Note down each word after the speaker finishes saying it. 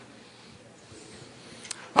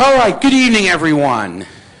All right, good evening, everyone.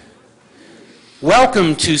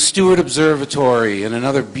 Welcome to Stewart Observatory and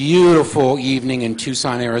another beautiful evening in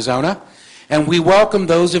Tucson, Arizona. And we welcome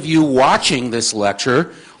those of you watching this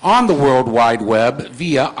lecture on the World Wide Web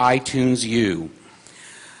via iTunes U.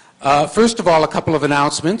 First of all, a couple of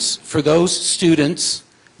announcements. For those students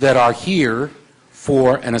that are here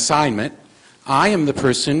for an assignment, I am the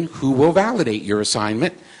person who will validate your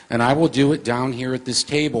assignment, and I will do it down here at this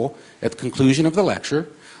table at the conclusion of the lecture,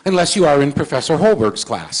 unless you are in Professor Holberg's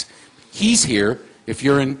class. He's here. If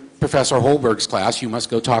you're in Professor Holberg's class, you must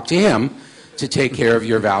go talk to him to take care of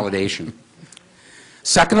your validation.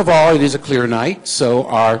 Second of all, it is a clear night, so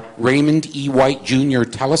our Raymond E. White Jr.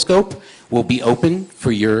 telescope will be open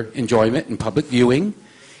for your enjoyment and public viewing.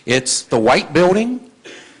 It's the White Building,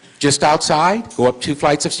 just outside. Go up 2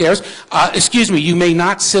 flights of stairs. Excuse me, you may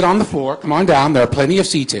not sit on the floor. Come on down. There are plenty of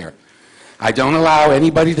seats here. I don't allow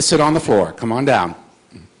anybody to sit on the floor. Come on down.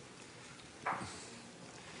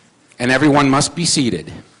 And everyone must be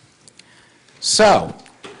seated. So,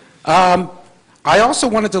 I also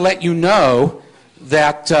wanted to let you know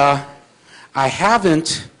that I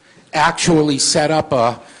haven't actually set up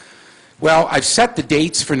well, I've set the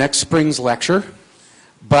dates for next spring's lecture,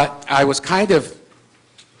 but I was kind of,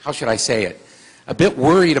 how should I say it, a bit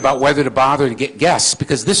worried about whether to bother to get guests,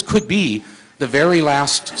 because this could be the very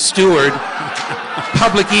last Stewart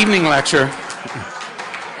public evening lecture,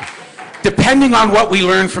 depending on what we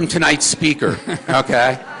learn from tonight's speaker,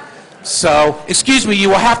 okay? So, excuse me, you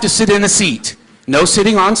will have to sit in a seat. No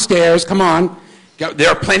sitting on stairs, come on. There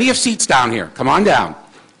are plenty of seats down here. Come on down.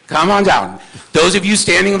 Come on down. Those of you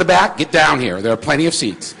standing in the back, get down here. There are plenty of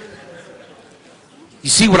seats. You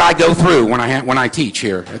see what I go through when I teach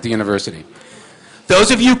here at the university.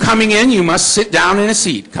 Those of you coming in, you must sit down in a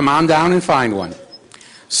seat. Come on down and find one.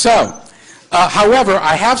 So, however,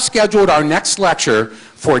 I have scheduled our next lecture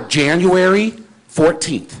for January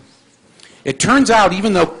 14th. It turns out,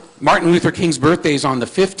 even though Martin Luther King's birthday is on the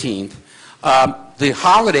 15th, the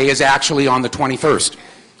holiday is actually on the 21st.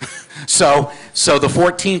 So the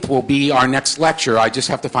 14th will be our next lecture. I just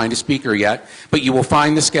have to find a speaker yet. But you will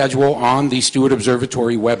find the schedule on the Stewart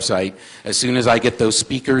Observatory website as soon as I get those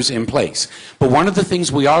speakers in place. But one of the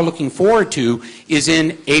things we are looking forward to is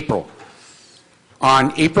in April.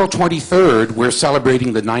 On April 23rd, we're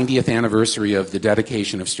celebrating the 90th anniversary of the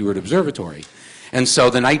dedication of Stewart Observatory. And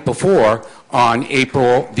so the night before, on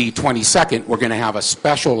April the 22nd, we're going to have a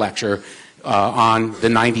special lecture on the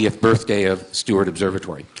 90th birthday of Stewart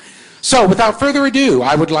Observatory. So without further ado,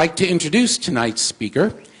 I would like to introduce tonight's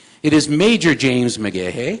speaker. It is Major James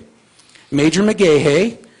McGahey. Major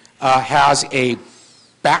McGahey has a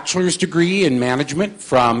bachelor's degree in management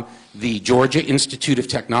from the Georgia Institute of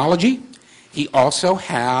Technology. He also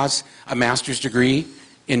has a master's degree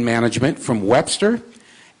in management from Webster,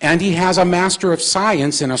 and he has a Master of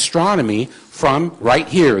Science in Astronomy from right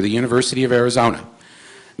here, the University of Arizona.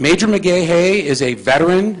 Major McGahey is a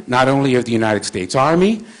veteran not only of the United States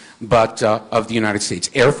Army, but of the United States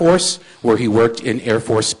Air Force, where he worked in Air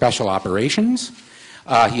Force Special Operations.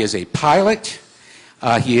 He is a pilot.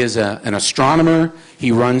 He is an astronomer.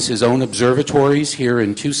 He runs his own observatories here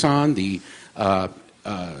in Tucson, the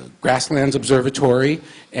Grasslands Observatory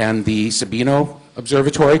and the Sabino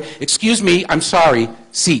Observatory. Excuse me, I'm sorry,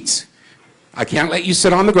 seats. I can't let you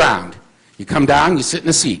sit on the ground. You come down, you sit in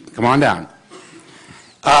a seat. Come on down.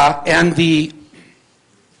 And the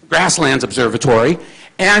Grasslands Observatory.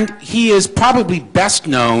 And he is probably best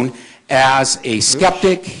known as a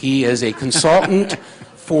skeptic. He is a consultant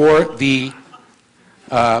for the... is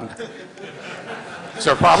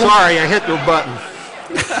there a problem? Sorry, I hit the button.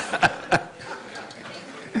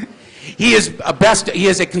 He is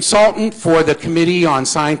a consultant for the Committee on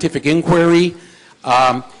Scientific Inquiry.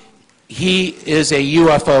 He is a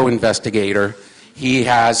UFO investigator. He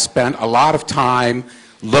has spent a lot of time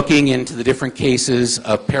looking into the different cases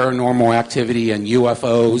of paranormal activity and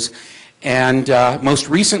UFOs. And most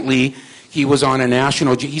recently, he was on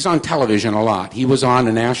he's on television a lot. He was on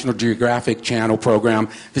a National Geographic Channel program,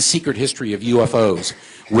 The Secret History of UFOs,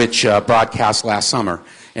 which broadcast last summer,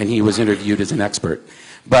 and he was interviewed as an expert.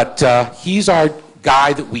 But he's our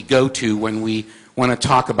guy that we go to when we want to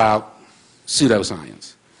talk about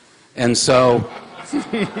pseudoscience. And so,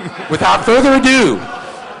 without further ado,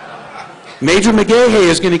 Major McGahey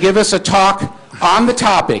is going to give us a talk on the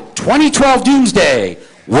topic, 2012 Doomsday,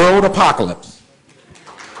 World Apocalypse.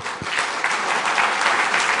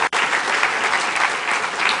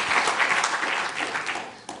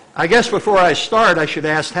 I guess before I start, I should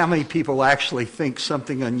ask how many people actually think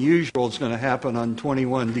something unusual is going to happen on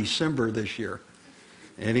 21 December this year.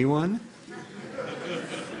 Anyone?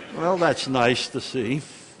 Well, that's nice to see.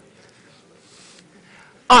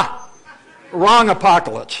 Wrong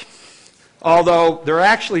apocalypse. Although there are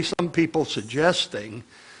actually some people suggesting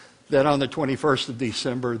that on the 21st of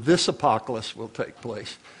December, this apocalypse will take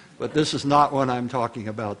place. But this is not what I'm talking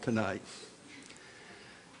about tonight.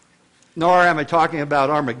 Nor am I talking about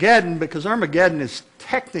Armageddon, because Armageddon is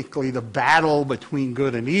technically the battle between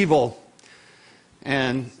good and evil.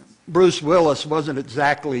 And Bruce Willis wasn't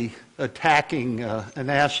exactly attacking an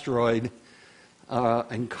asteroid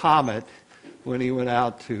and comet when he went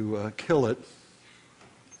out to kill it.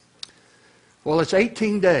 Well, it's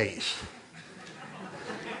 18 days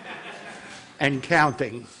and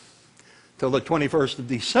counting till the 21st of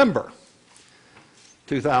December,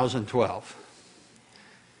 2012.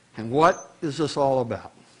 And what is this all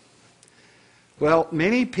about? Well,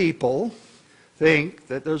 many people think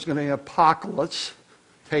that there's going to be an apocalypse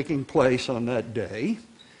taking place on that day.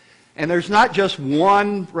 And there's not just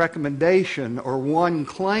one recommendation or one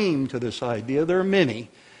claim to this idea. There are many.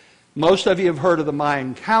 Most of you have heard of the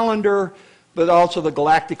Mayan calendar, but also the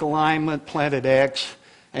galactic alignment, Planet X.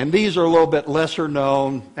 And these are a little bit lesser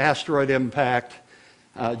known: asteroid impact,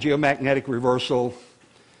 geomagnetic reversal,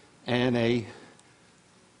 and a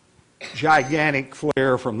gigantic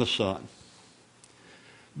flare from the sun.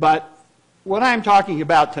 But what I'm talking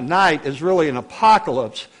about tonight is really an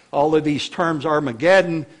apocalypse. All of these terms,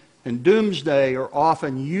 Armageddon and Doomsday, are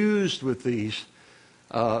often used with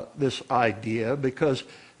this idea, because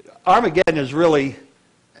Armageddon is really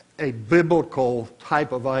a biblical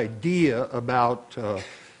type of idea about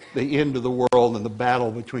the end of the world and the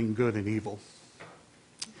battle between good and evil.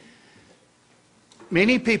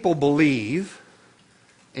 Many people believe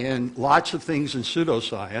in lots of things in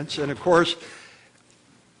pseudoscience, and of course,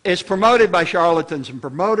 it's promoted by charlatans and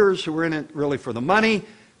promoters who are in it really for the money.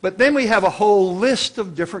 But then we have a whole list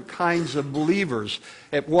of different kinds of believers,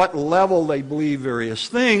 at what level they believe various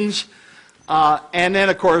things. And then,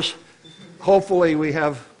 of course, hopefully we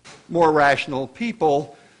have more rational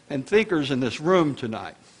people and thinkers in this room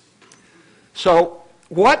tonight. So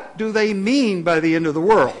what do they mean by the end of the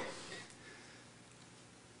world?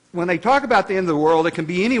 When they talk about the end of the world, it can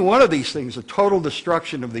be any one of these things: a total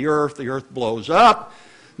destruction of the earth blows up,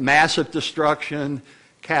 massive destruction,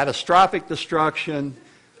 catastrophic destruction,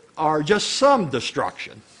 or just some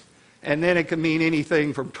destruction. And then it can mean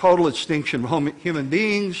anything from total extinction of human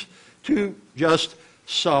beings to just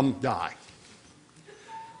some die.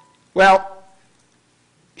 Well,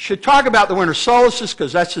 should talk about the winter solstice,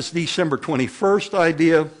 because that's this December 21st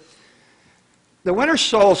idea. The winter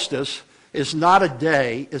solstice is not a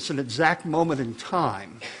day, it's an exact moment in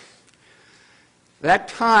time. That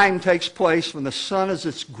time takes place when the sun is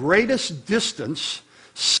its greatest distance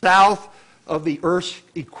south of the Earth's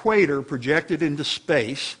equator, projected into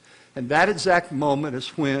space, and that exact moment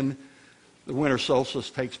is when the winter solstice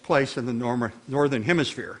takes place in the northern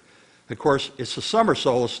hemisphere. Of course, it's the summer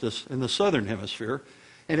solstice in the southern hemisphere,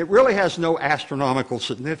 and it really has no astronomical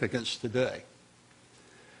significance today.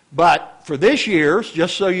 But for this year's,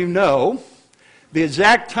 just so you know, the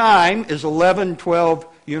exact time is 11:12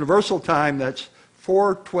 Universal Time. That's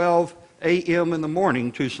 4:12 a.m. in the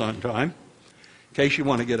morning, Tucson time, in case you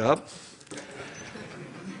want to get up.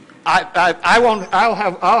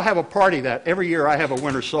 I'll have a party that every year. I have a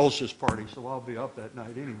winter solstice party, so I'll be up that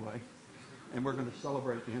night anyway, and we're going to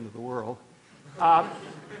celebrate the end of the world.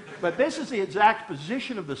 But this is the exact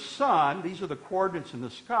position of the sun. These are the coordinates in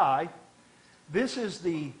the sky. This is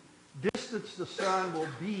the distance the sun will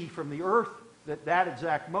be from the Earth at that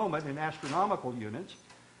exact moment in astronomical units.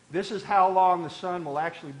 This is how long the sun will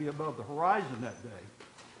actually be above the horizon that day.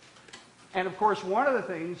 And of course, one of the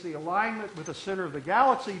things, the alignment with the center of the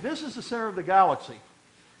galaxy, this is the center of the galaxy.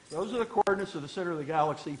 Those are the coordinates of the center of the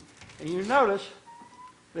galaxy. And you notice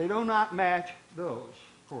they do not match those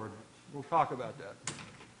coordinates. We'll talk about that.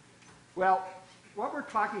 Well, what we're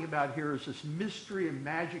talking about here is this mystery and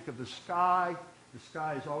magic of the sky. The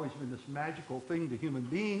sky has always been this magical thing to human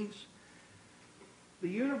beings. The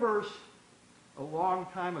universe, a long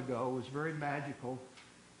time ago, was very magical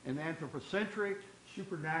and anthropocentric,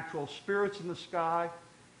 supernatural spirits in the sky.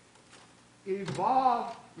 It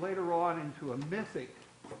evolved later on into a mythic,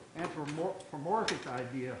 anthropomorphic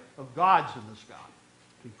idea of gods in the sky,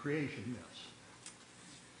 the creation myths.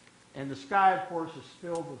 And the sky, of course, is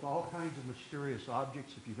filled with all kinds of mysterious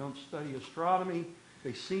objects. If you don't study astronomy,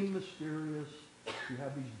 they seem mysterious. You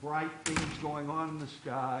have these bright things going on in the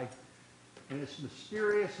sky, and it's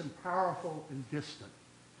mysterious and powerful and distant.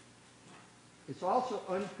 It's also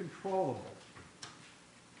uncontrollable,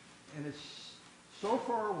 and it's so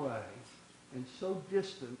far away and so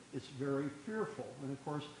distant, it's very fearful. And of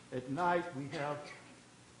course, at night we have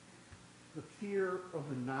the fear of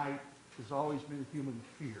the night has always been human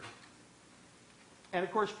fear. And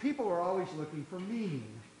of course, people are always looking for meaning.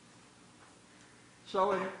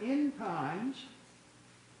 So in end times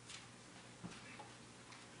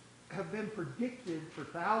have been predicted for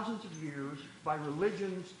thousands of years by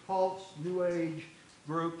religions, cults, New Age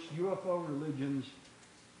groups, UFO religions,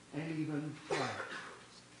 and even science.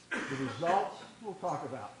 The results we'll talk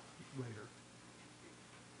about later.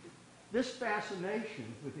 This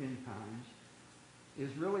fascination with end times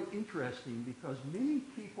is really interesting because many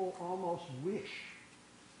people almost wish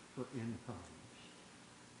for end times.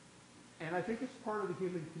 And I think it's part of the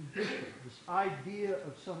human condition, this idea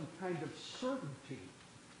of some kind of certainty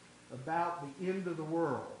about the end of the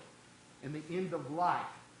world and the end of life.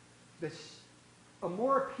 This a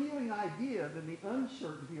more appealing idea than the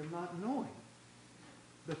uncertainty of not knowing,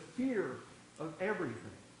 the fear of everything.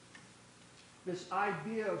 This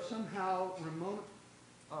idea of somehow remote,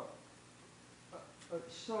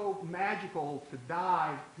 so magical to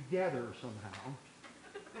die together somehow.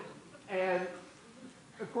 And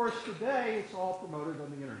of course, today it's all promoted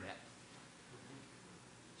on the internet.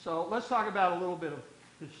 So let's talk about a little bit of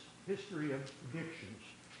history of predictions.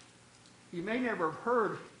 You may never have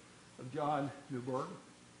heard of John Newberg.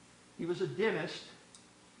 He was a dentist,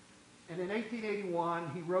 and in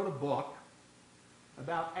 1881 he wrote a book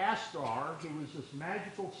about Astar, who was this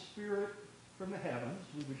magical spirit from the heavens,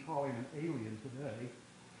 we would call him an alien today,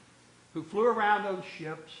 who flew around those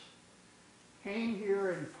ships, came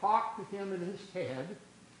here and talked to him in his head,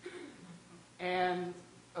 and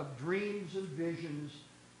of dreams and visions,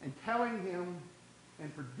 and telling him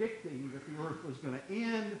and predicting that the earth was going to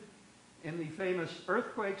end in the famous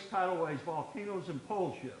earthquakes, tidal waves, volcanoes, and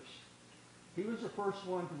pole shifts. He was the first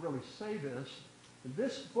one to really say this. And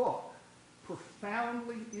this book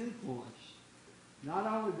profoundly influenced not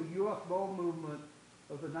only the UFO movement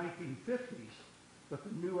of the 1950s, but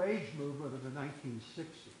the New Age movement of the 1960s.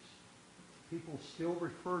 People still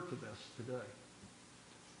refer to this today.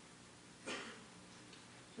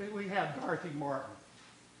 Then we have Dorothy Martin.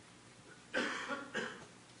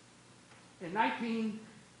 In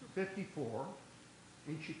 1954,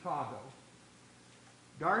 in Chicago,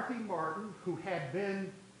 Dorothy Martin, who had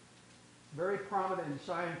been very prominent in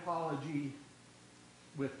Scientology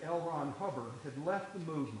with L. Ron Hubbard, had left the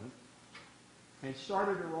movement and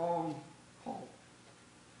started her own cult.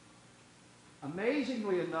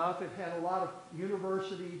 Amazingly enough, it had a lot of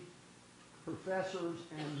university professors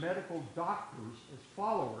and medical doctors as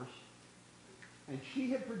followers, and she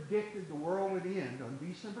had predicted the world would end on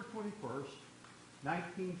December 21st,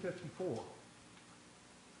 1954.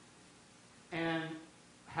 And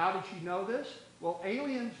how did she know this? Well,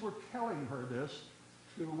 aliens were telling her this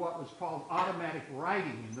through what was called automatic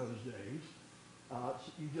writing in those days.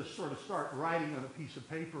 So you just sort of start writing on a piece of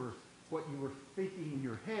paper what you were thinking in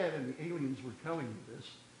your head, and the aliens were telling you this.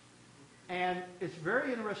 And it's a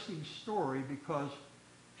very interesting story because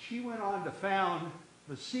she went on to found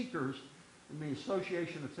the Seekers in the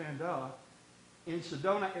Association of Sandoa in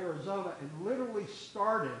Sedona, Arizona, and literally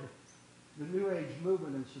started the New Age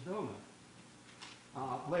movement in Sedona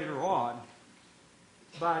later on.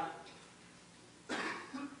 But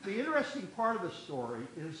the interesting part of the story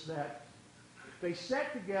is that they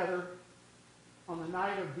sat together on the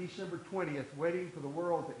night of December 20th, waiting for the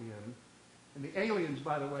world to end. And the aliens,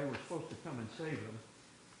 by the way, were supposed to come and save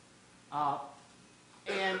them.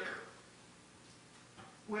 And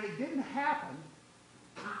when it didn't happen,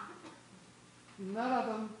 none of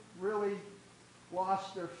them really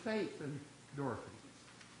lost their faith in Dorothy.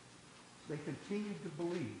 They continued to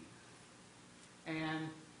believe. And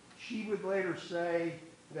she would later say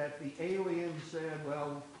that the aliens said,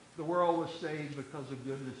 well, the world was saved because of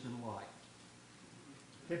goodness and light.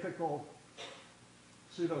 Typical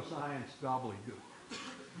pseudoscience gobbledygook.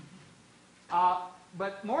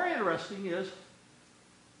 But more interesting is,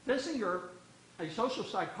 Thesiger, a social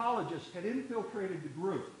psychologist, had infiltrated the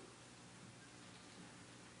group.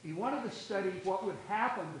 He wanted to study what would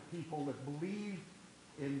happen to people that believed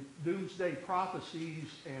in doomsday prophecies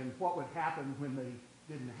and what would happen when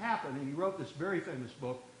they didn't happen. And he wrote this very famous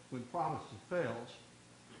book, When Prophecy Fails.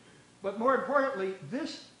 But more importantly,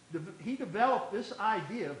 he developed this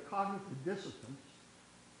idea of cognitive dissonance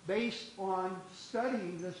based on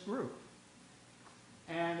studying this group.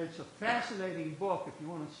 And it's a fascinating book if you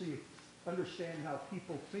want to understand how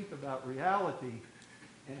people think about reality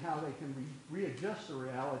and how they can readjust the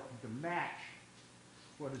reality to match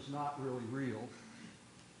what is not really real.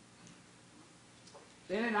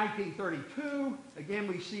 Then in 1932, again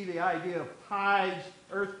we see the idea of tides,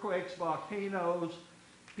 earthquakes, volcanoes,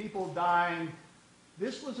 people dying.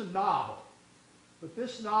 This was a novel, but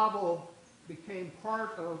this novel became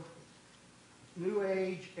part of New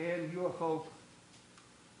Age and UFO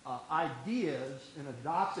ideas and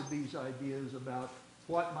adopted these ideas about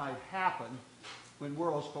what might happen when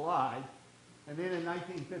worlds collide. And then in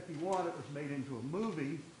 1951, it was made into a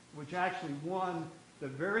movie, which actually won the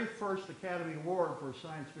very first Academy Award for a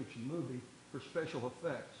science fiction movie for special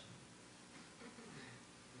effects.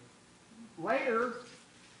 Later,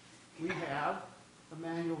 we have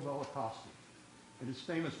Immanuel Velikovsky and his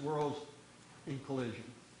famous Worlds in Collision.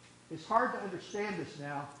 It's hard to understand this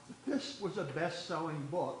now, but this was a best-selling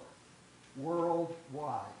book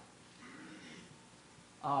worldwide.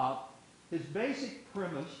 His basic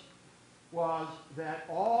premise was that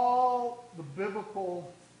all the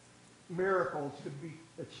biblical miracles could be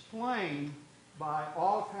explained by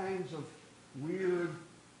all kinds of weird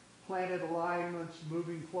planet alignments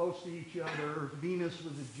moving close to each other. Venus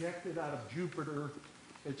was ejected out of Jupiter,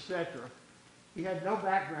 etc. He had no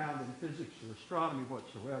background in physics or astronomy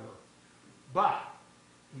whatsoever. But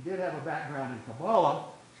he did have a background in Kabbalah,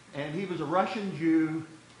 and he was a Russian Jew,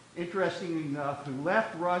 interestingly enough, who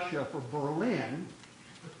left Russia for Berlin.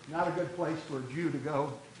 Not a good place for a Jew to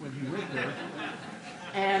go when he went there.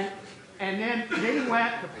 And then he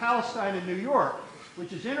went to Palestine and New York,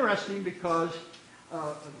 which is interesting because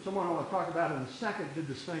someone I want to talk about in a second did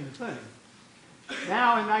the same thing.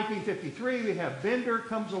 Now in 1953, we have Bender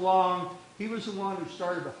comes along. He was the one who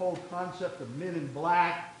started the whole concept of men in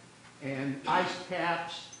black and ice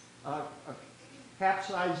caps,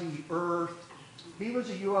 capsizing the Earth. He was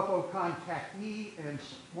a UFO contactee and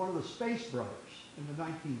one of the Space Brothers in the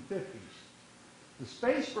 1950s. The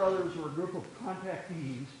Space Brothers were a group of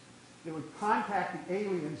contactees that would contact the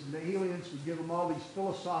aliens, and the aliens would give them all these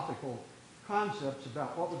philosophical concepts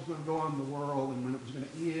about what was going to go on in the world and when it was going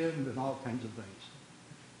to end and all kinds of things.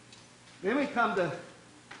 Then we come to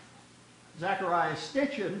Zachariah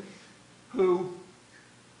Stitchin, who,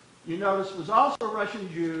 you notice, was also a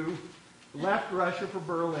Russian Jew, left Russia for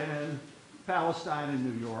Berlin, Palestine, and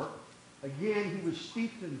New York. Again, he was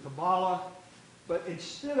steeped in Kabbalah, but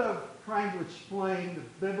instead of trying to explain the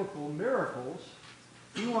biblical miracles,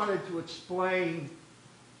 he wanted to explain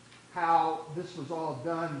how this was all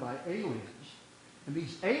done by aliens. And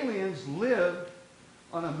these aliens lived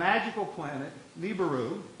on a magical planet,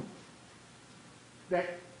 Nibiru,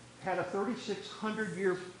 that had a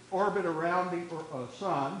 3,600-year orbit around the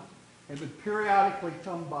sun and would periodically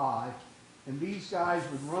come by, and these guys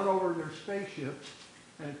would run over their spaceships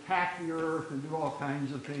and attack the Earth and do all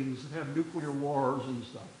kinds of things, and have nuclear wars and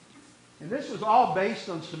stuff. And this was all based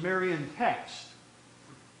on Sumerian text.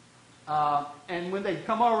 And when they'd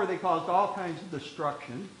come over, they caused all kinds of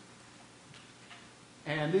destruction.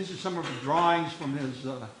 And these are some of the drawings from his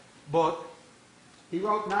book. He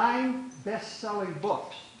wrote 9 best-selling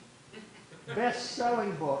books.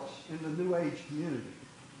 Best-selling books in the New Age community.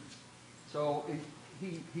 So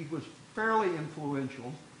he was fairly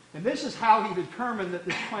influential. And this is how he determined that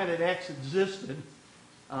this planet X existed.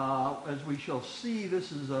 As we shall see,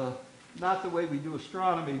 this is not the way we do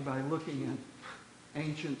astronomy by looking at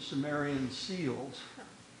ancient Sumerian seals.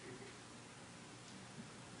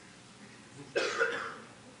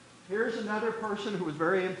 Here's another person who was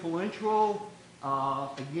very influential.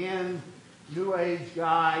 Again, New Age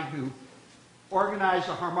guy who organized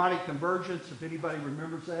a harmonic convergence, if anybody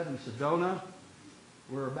remembers that, in Sedona,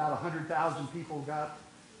 where about 100,000 people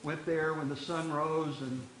went there when the sun rose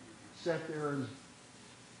and sat there and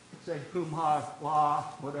said Kum Ha La,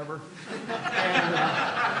 whatever.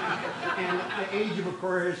 And the age of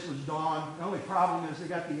Aquarius was dawned. The only problem is they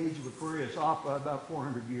got the age of Aquarius off by about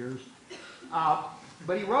 400 years.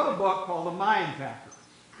 But he wrote a book called The Mayan Factor.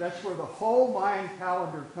 That's where the whole Mayan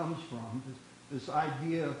calendar comes from, this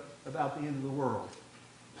idea about the end of the world.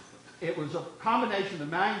 It was a combination of the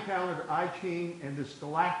Mayan calendar, I Ching, and this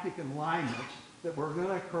galactic alignments that were going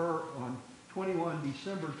to occur on 21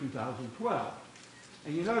 December 2012.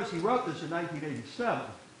 And you notice he wrote this in 1987.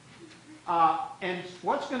 And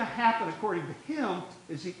what's going to happen, according to him,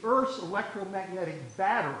 is the Earth's electromagnetic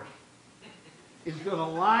battery is going to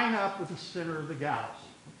line up with the center of the galaxy.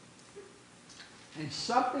 And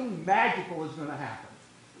something magical is going to happen.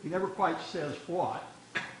 He never quite says what.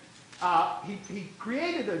 He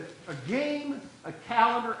created a game, a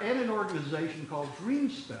calendar, and an organization called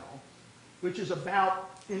Dreamspell, which is about,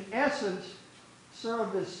 in essence, sort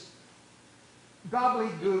of this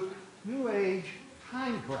gobbledygook, New Age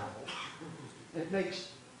time travel. It makes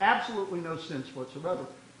absolutely no sense whatsoever.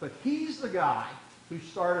 But he's the guy who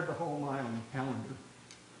started the whole Mayan calendar.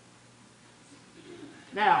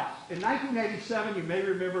 Now, in 1987, you may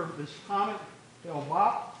remember this comet,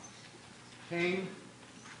 Hale-Bopp, came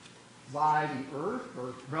by the Earth,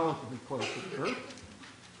 or relatively close to the Earth.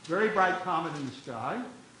 Very bright comet in the sky.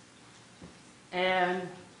 And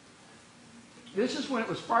this is when it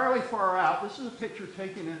was fairly far out. This is a picture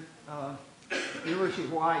taken at University of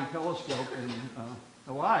Hawaii telescope in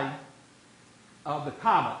Hawaii of the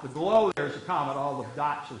comet. The glow there's a comet, all the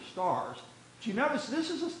dots are stars. But you notice this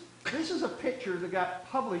is a picture that got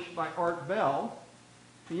published by Art Bell.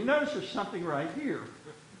 And you notice there's something right here.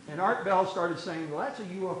 And Art Bell started saying, well, that's a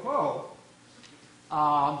UFO.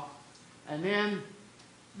 And then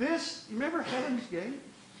this, you remember Heaven's Gate?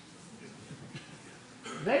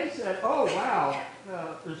 They said, oh, wow,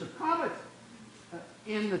 there's a comet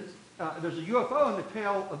there's a UFO in the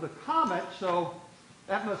tail of the comet, so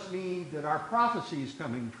that must mean that our prophecy is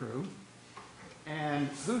coming true. And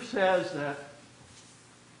who says that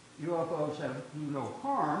UFOs do no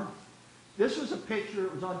harm? This was a picture,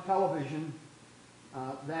 it was on television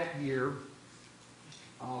that year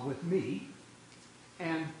with me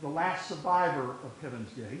and the last survivor of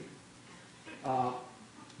Heaven's Gate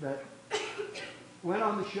that went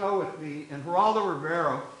on the show with me, and Geraldo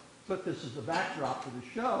Rivera put this as the backdrop for the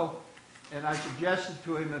show, and I suggested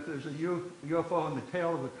to him that there's a UFO in the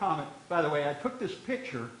tail of the comet. By the way, I took this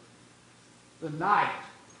picture the night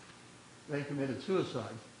they committed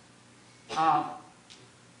suicide.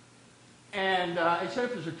 And I said,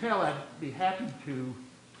 if there's a tail, I'd be happy to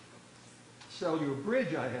sell you a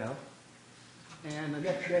bridge I have. And the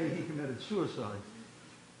next day, he committed suicide.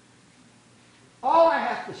 All I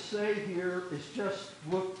have to say here is just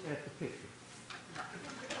look at the picture.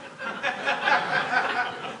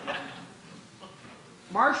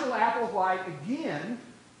 Marshall Applewhite, again,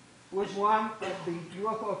 was one of the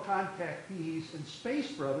UFO contactees in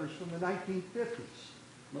Space Brothers from the 1950s.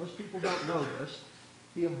 Most people don't know this.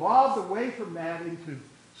 He evolved away from that into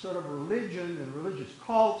sort of religion and religious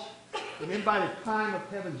cults. And then by the time of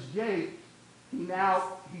Heaven's Gate, he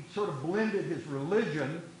sort of blended his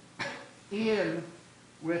religion in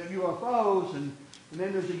with UFOs. And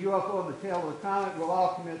then there's a UFO in the tail of the comet. We'll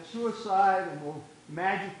all commit suicide and we'll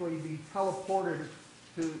magically be teleported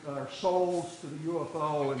to our souls to the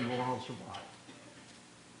UFO and we'll all survive.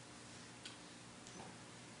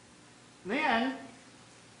 Then,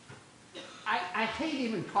 I hate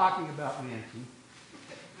even talking about Nancy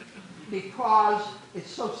because it's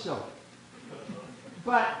so silly.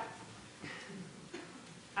 But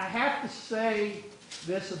I have to say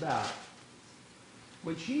this about it.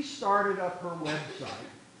 When she started up her website,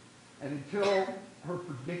 and until her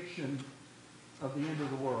prediction of the end of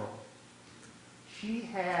the world, she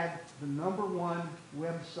had the #1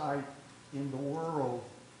 website in the world.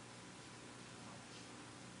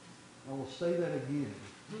 I will say that again.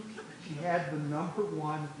 She had the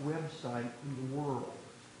 #1 website in the world.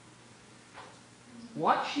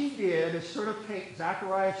 What she did is sort of take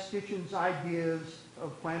Zachariah Stitchin's ideas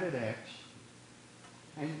of Planet X,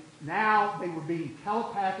 and now they were being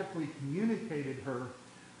telepathically communicated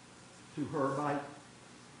to her by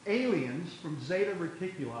aliens from Zeta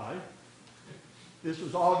Reticuli. This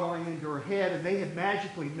was all going into her head, and they had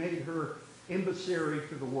magically made her emissary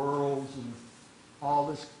to the worlds and all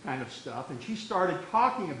this kind of stuff. And she started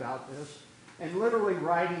talking about this and literally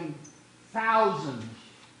writing thousands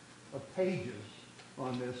of pages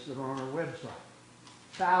on this that are on her website.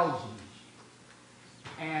 Thousands.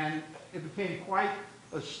 And it became quite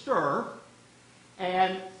a stir.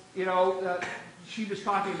 And, she was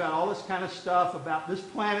talking about all this kind of stuff about this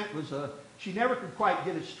planet she never could quite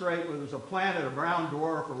get it straight whether it was a planet, a brown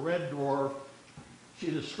dwarf, a red dwarf.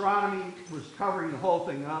 Astronomy was covering the whole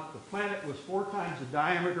thing up. The planet was 4 times the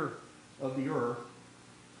diameter of the Earth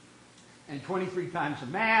and 23 times the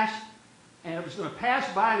mass. And it was going to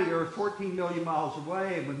pass by the Earth 14 million miles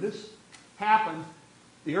away. And when this happened,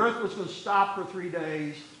 the Earth was going to stop for 3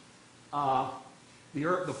 days.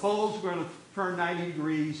 The poles were going to turn 90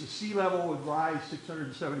 degrees. The sea level would rise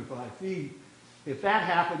 675 feet. If that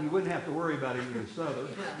happened, you wouldn't have to worry about any of this other.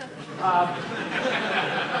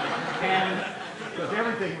 Because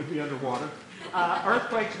everything would be underwater.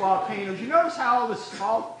 Earthquakes, volcanoes. You notice how all this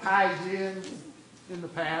all ties in the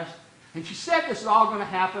past? And she said this is all going to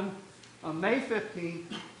happen on May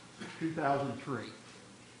 15th, 2003.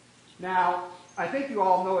 Now, I think you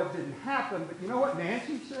all know it didn't happen, but you know what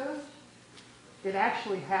Nancy says? It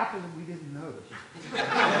actually happened and we didn't notice it.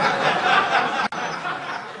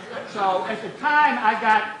 So at the time I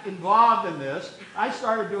got involved in this, I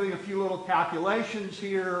started doing a few little calculations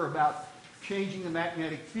here about changing the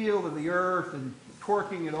magnetic field of the Earth and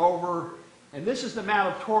torquing it over. And this is the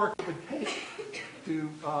amount of torque it would take to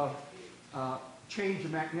change the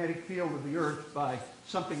magnetic field of the Earth by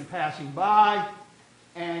something passing by.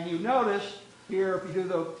 And you notice here, if you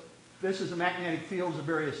do this is the magnetic fields of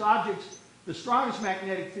various objects. The strongest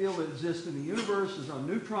magnetic field that exists in the universe is on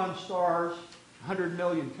neutron stars, 100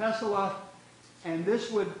 million Tesla. And this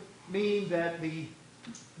would mean that the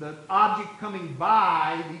object coming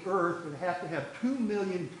by the Earth would have to have 2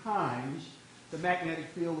 million times the magnetic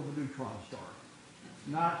field of a neutron star.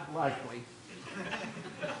 Not likely.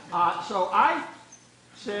 So I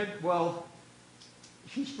said, well,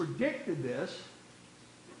 she's predicted this.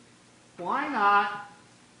 Why not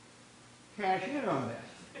cash in on this?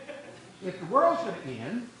 If the world's going to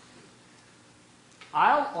end,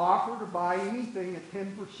 I'll offer to buy anything at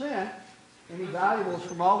 10%, any valuables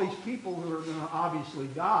from all these people who are going to obviously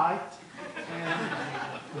die. And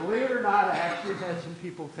believe it or not, I actually had some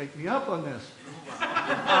people take me up on this.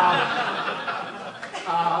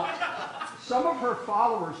 Some of her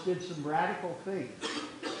followers did some radical things,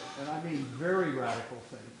 and I mean very radical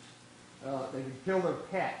things. They would kill their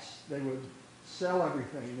pets. They would sell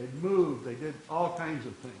everything. They'd move. They did all kinds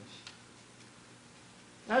of things.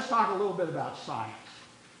 Let's talk a little bit about science.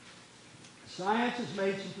 Science has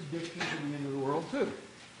made some predictions of the end of the world, too.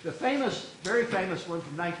 The famous, very famous one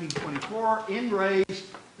from 1924, N rays.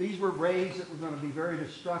 These were rays that were going to be very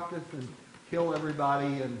destructive and kill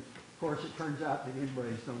everybody. And, of course, it turns out that N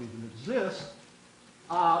rays don't even exist.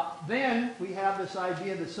 Then we have this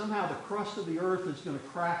idea that somehow the crust of the Earth is going to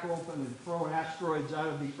crack open and throw asteroids out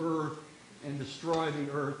of the Earth and destroy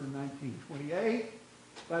the Earth in 1928.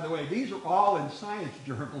 By the way, these are all in Science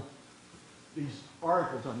Journal, these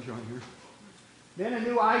articles I'm showing here. Then a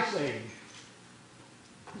new ice age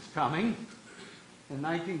is coming in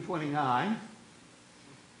 1929.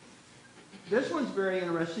 This one's very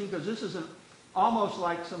interesting because this is almost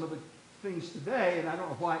like some of the things today, and I don't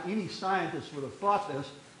know why any scientist would have thought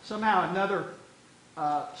this. Somehow another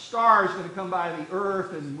star is going to come by the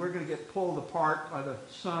Earth, and we're going to get pulled apart by the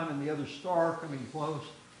sun and the other star coming close.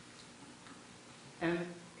 And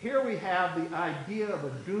here we have the idea of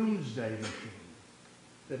a doomsday machine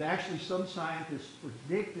that actually some scientists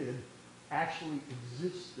predicted actually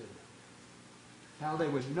existed. How they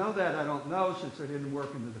would know that, I don't know, since they didn't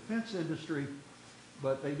work in the defense industry,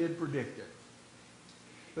 but they did predict it.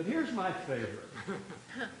 But here's my favorite.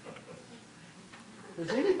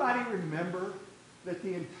 Does anybody remember that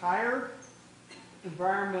the entire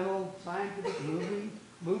environmental scientific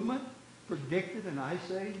movement predicted an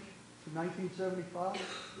ice age in 1975?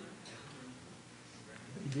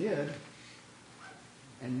 They did.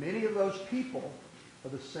 And many of those people are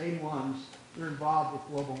the same ones that are involved with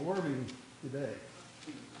global warming today.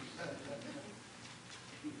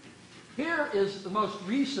 Here is the most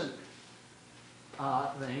recent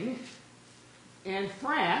thing. In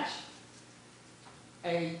France,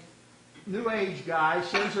 a New Age guy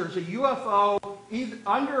says there's a UFO either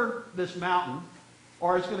under this mountain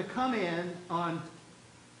or it's going to come in on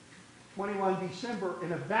 21 December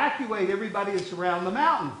and evacuate everybody that's around the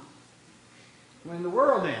mountain when the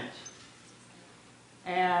world ends.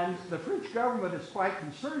 And the French government is quite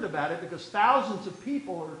concerned about it because thousands of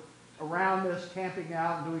people are around this camping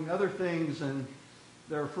out and doing other things, and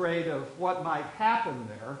they're afraid of what might happen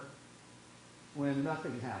there when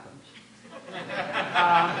nothing happens.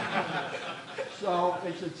 So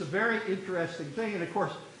it's a very interesting thing. And of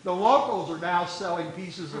course, the locals are now selling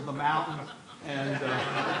pieces of the mountain, and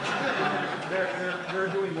they're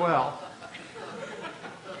doing well.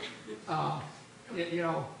 You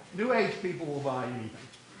know, New Age people will buy anything.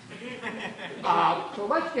 So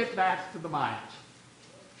let's get back to the Mayans.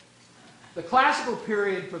 The classical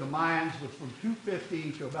period for the Mayans was from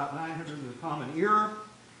 250 to about 900 of the Common Era.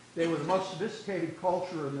 They were the most sophisticated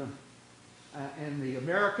culture in the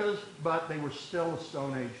Americas, but they were still a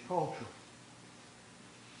Stone Age culture.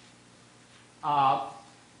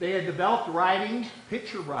 They had developed writing,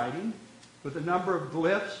 picture writing, with a number of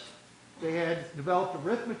glyphs. They had developed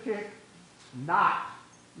arithmetic, not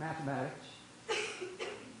mathematics.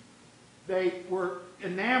 They were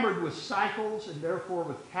enamored with cycles and therefore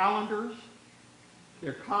with calendars.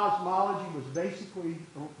 Their cosmology was basically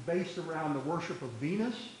based around the worship of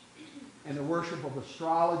Venus and the worship of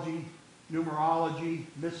astrology, numerology,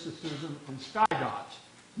 mysticism, and sky gods.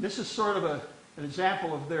 And this is sort of an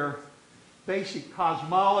example of their basic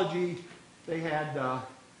cosmology. They had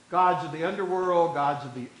gods of the underworld, gods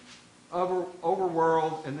of the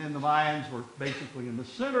overworld, and then the Mayans were basically in the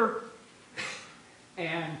center.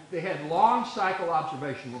 And they had long cycle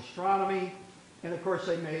observational astronomy, and of course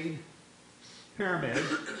they made pyramids,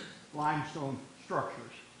 limestone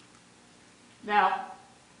structures. Now,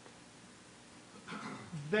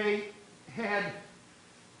 what they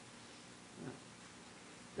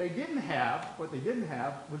didn't have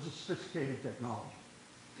was a sophisticated technology.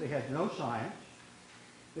 They had no science.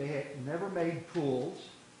 They had never made tools.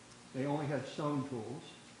 They only had stone tools.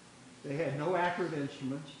 They had no accurate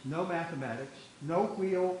instruments, no mathematics, no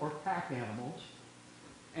wheel or pack animals,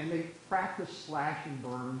 and they practiced slash and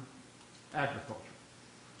burn agriculture.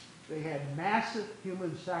 They had massive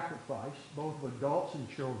human sacrifice, both of adults and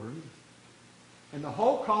children, and the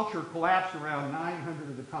whole culture collapsed around 900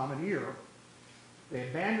 of the Common Era. They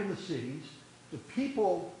abandoned the cities. The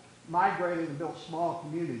people migrated and built small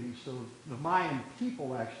communities, so the Mayan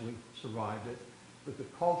people actually survived it, but the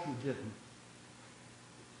culture didn't.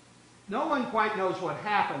 No one quite knows what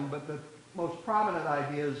happened, but the most prominent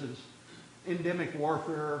ideas is endemic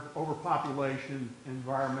warfare, overpopulation,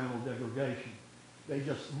 environmental degradation. They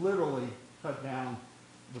just literally cut down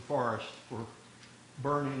the forest for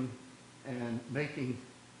burning and making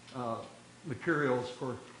materials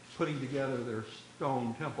for putting together their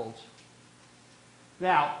stone temples.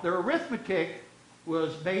 Now, their arithmetic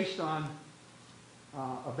was based on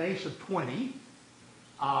a base of 20.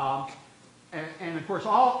 And of course,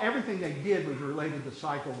 everything they did was related to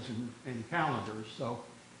cycles and calendars. So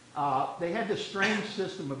they had this strange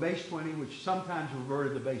system of base 20, which sometimes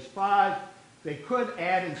reverted to base 5. They could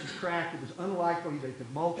add and subtract. It was unlikely they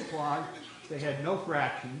could multiply. They had no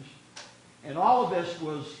fractions. And all of this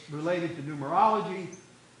was related to numerology.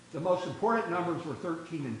 The most important numbers were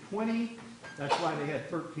 13 and 20. That's why they had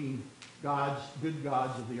 13 gods, good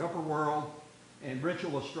gods of the upper world, and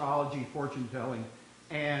ritual astrology, fortune telling.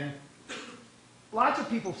 And lots of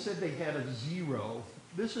people said they had a 0.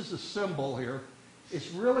 This is a symbol here.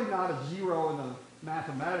 It's really not a 0 in the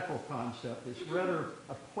mathematical concept. It's rather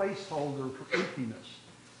a placeholder for emptiness.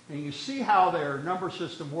 And you see how their number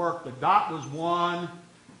system worked. The dot was 1,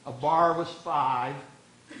 a bar was 5,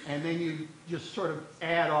 and then you just sort of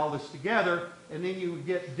add all this together, and then you would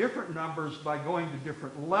get different numbers by going to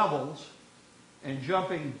different levels and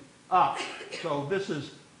jumping up. So this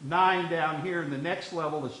is 9 down here, and the next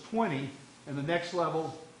level is 20, and the next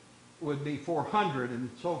level would be 400, and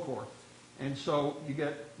so forth. And so you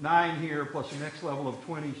get 9 here plus the next level of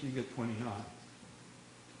 20, so you get 29.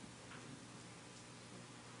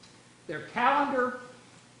 Their calendar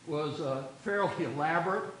was fairly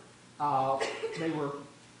elaborate. They were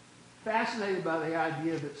fascinated by the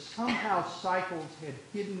idea that somehow cycles had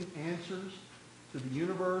hidden answers to the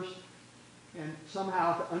universe, and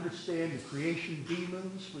somehow to understand the creation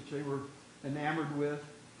demons, which they were enamored with.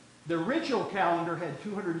 Their ritual calendar had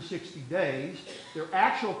 260 days. Their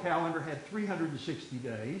actual calendar had 360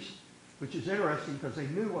 days, which is interesting because they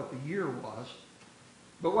knew what the year was.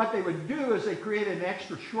 But what they would do is they created an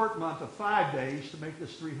extra short month of 5 days to make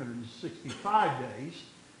this 365 days.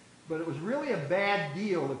 But it was really a bad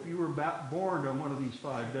deal if you were born on one of these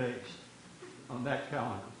 5 days on that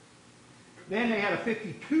calendar. Then they had a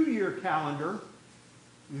 52-year calendar,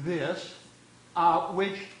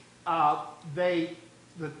 which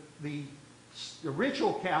the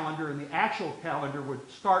ritual calendar and the actual calendar would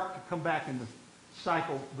start to come back into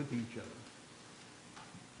cycle with each other.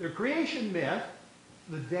 Their creation myth,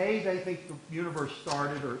 the day they think the universe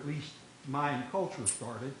started, or at least Mayan culture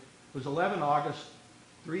started, was 11 August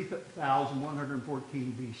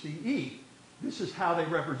 3114 BCE. This is how they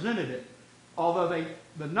represented it. Although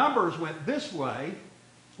the numbers went this way,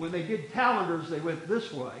 when they did calendars, they went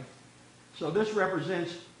this way. So this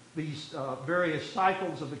represents these various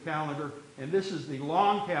cycles of the calendar, and this is the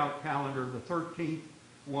long count calendar, the 13th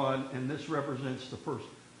one, and this represents the first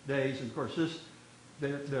days. And of course,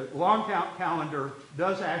 the long count calendar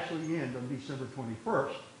does actually end on December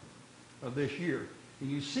 21st of this year.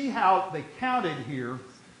 And you see how they counted here.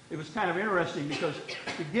 It was kind of interesting because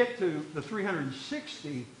to get to the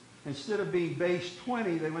 360, instead of being base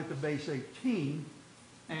 20, they went to base 18.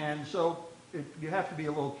 And so you have to be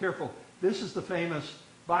a little careful. This is the famous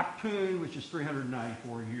Baktun, which is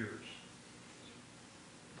 394 years.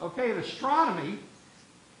 Okay, in astronomy,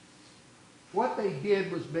 what they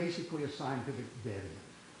did was basically a scientific dead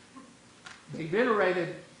end. They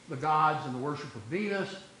venerated the gods and the worship of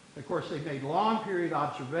Venus. Of course, they made long period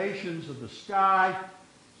observations of the sky,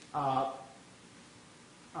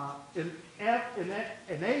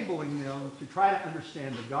 enabling them to try to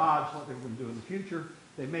understand the gods, what they were going to do in the future.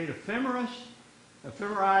 They made ephemerized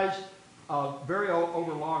very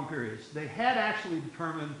over long periods. They had actually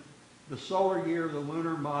determined the solar year, the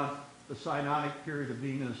lunar month, the synodic period of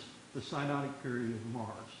Venus, the synodic period of Mars.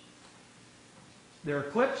 Their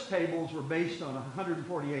eclipse tables were based on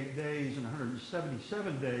 148 days and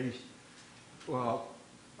 177 days, or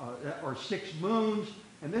 6 moons,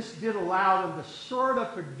 and this did allow them to sort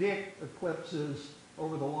of predict eclipses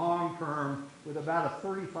over the long term with about a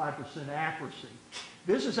 35% accuracy.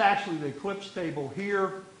 This is actually the eclipse table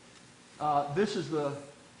here. This is the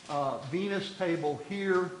Venus table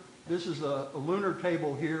here. This is a lunar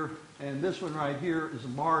table here, and this one right here is a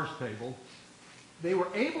Mars table. They were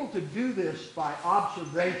able to do this by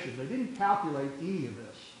observation. They didn't calculate any of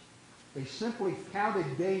this. They simply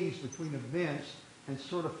counted days between events and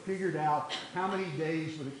sort of figured out how many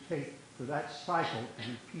days would it take for that cycle to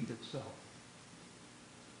repeat itself.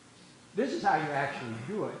 This is how you actually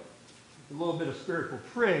do it. A little bit of spherical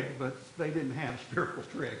trig, but they didn't have spherical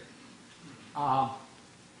trig.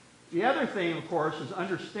 The other thing, of course, is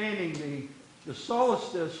understanding the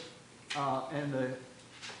solstice and the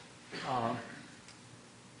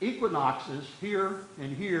equinoxes here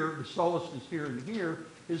and here, the solstice here and here,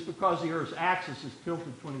 is because the Earth's axis is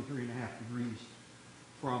tilted 23.5 degrees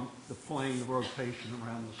from the plane of rotation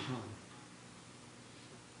around the sun.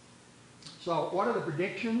 So what are the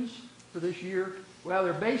predictions for this year? Well,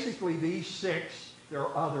 they're basically these 6. There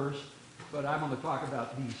are others, but I'm going to talk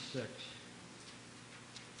about these 6.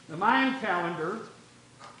 The Mayan calendar,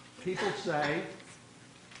 people say,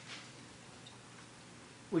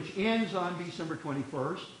 which ends on December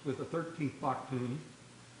 21st with the 13th Baktun,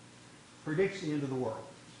 predicts the end of the world.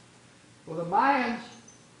 Well, the Mayans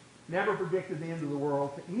never predicted the end of the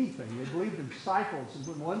world to anything. They believed in cycles, and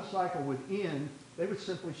when one cycle would end, they would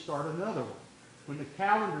simply start another one. When the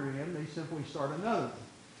calendar ended, they simply start another one.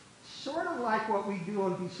 Sort of like what we do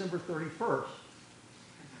on December 31st.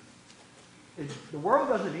 The world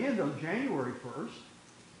doesn't end on January 1st,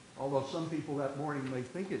 although some people that morning may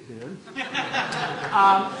think it did.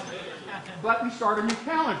 But we start a new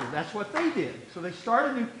calendar. That's what they did. So they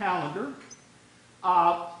start a new calendar.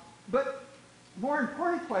 But more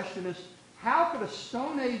important question is, how could a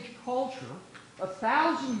Stone Age culture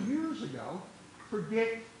 1,000 years ago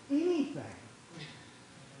predict anything?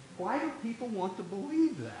 Why do people want to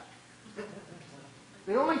believe that?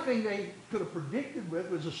 The only thing they could have predicted with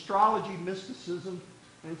was astrology, mysticism,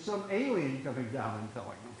 and some alien coming down and telling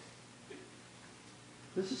them.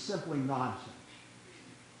 This is simply nonsense.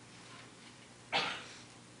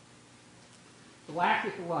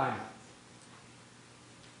 Galactic alignment.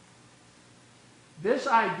 This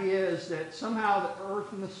idea is that somehow the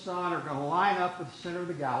Earth and the Sun are going to line up with the center of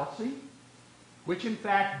the galaxy, which in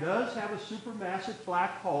fact does have a supermassive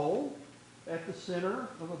black hole at the center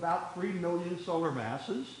of about 3 million solar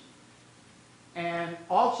masses. And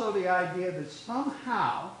also the idea that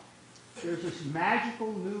somehow there's this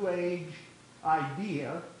magical New Age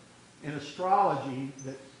idea in astrology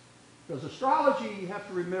that, because astrology, you have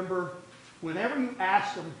to remember, whenever you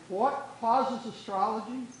ask them what causes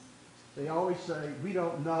astrology, they always say, we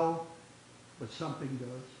don't know, but something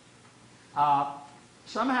does.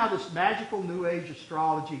 Somehow this magical New Age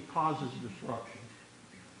astrology causes disruption.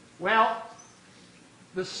 Well,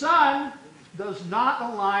 the sun does not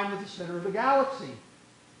align with the center of the galaxy.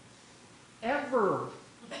 Ever.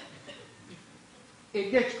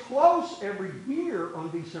 It gets close every year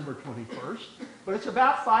on December 21st, but it's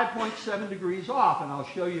about 5.7 degrees off, and I'll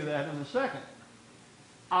show you that in a second.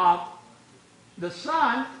 The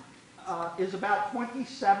sun is about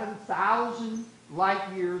 27,000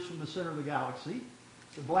 light years from the center of the galaxy.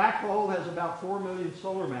 The black hole has about 4 million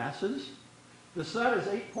solar masses. The sun is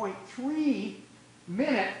 8.3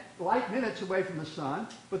 light minutes away from the sun,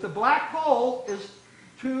 but the black hole is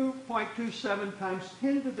 2.27 times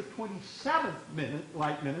 10 to the 27th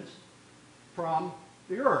light minutes from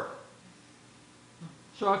the Earth.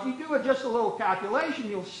 So if you do just a little calculation,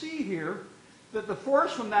 you'll see here that the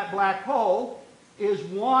force from that black hole is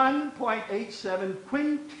 1.87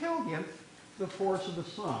 quintillionth the force of the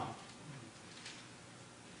sun.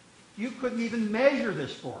 You couldn't even measure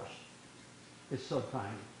this force. It's so tiny.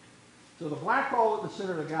 So the black hole at the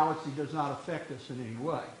center of the galaxy does not affect us in any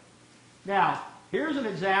way. Now, here's an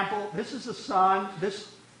example. This is the sun.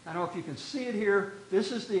 I don't know if you can see it here.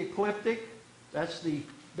 This is the ecliptic. That's the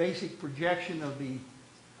basic projection of the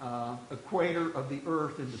equator of the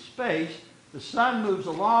Earth into space. The sun moves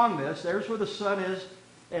along this. There's where the sun is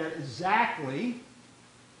at exactly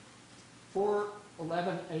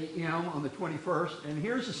 4:11 a.m. on the 21st. And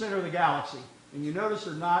here's the center of the galaxy. And you notice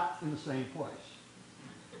they're not in the same place.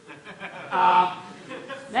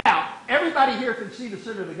 Now, everybody here can see the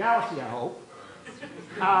center of the galaxy, I hope.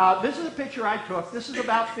 This is a picture I took. This is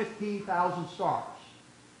about 15,000 stars.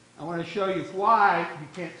 I want to show you why you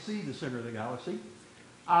can't see the center of the galaxy.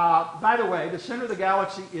 By the way, the center of the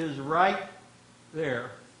galaxy is right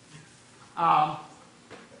there. And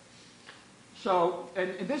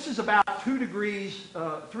this is about 2 degrees,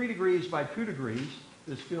 3 degrees by 2 degrees,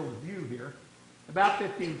 this field of view here, about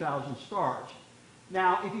 15,000 stars.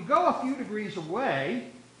 Now, if you go a few degrees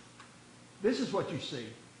away, this is what you see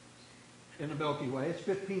in the Milky Way. It's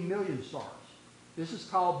 15 million stars. This is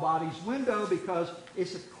called Bode's window because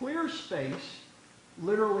it's a clear space,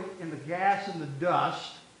 literally in the gas and the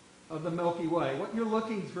dust of the Milky Way. What you're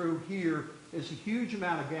looking through here is a huge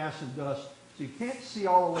amount of gas and dust, so you can't see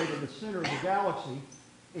all the way to the center of the galaxy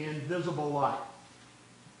in visible light.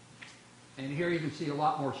 And here you can see a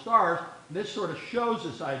lot more stars. This sort of shows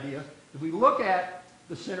this idea. If we look at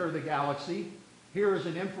the center of the galaxy, here is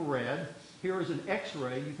an infrared, here is an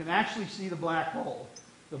X-ray, you can actually see the black hole.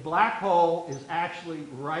 The black hole is actually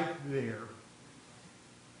right there.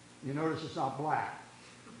 You notice it's not black.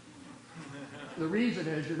 The reason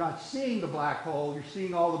is you're not seeing the black hole, you're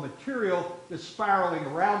seeing all the material that's spiraling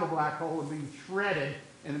around the black hole and being shredded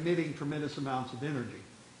and emitting tremendous amounts of energy.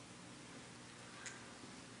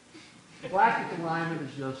 Galactic alignment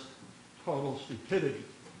is just total stupidity.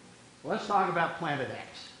 Let's talk about Planet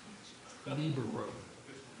X, Nibiru.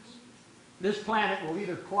 This planet will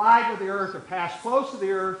either collide with the Earth or pass close to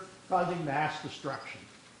the Earth, causing mass destruction.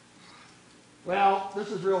 Well,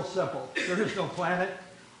 this is real simple. There is no planet.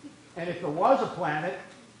 And if there was a planet,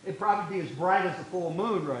 it'd probably be as bright as the full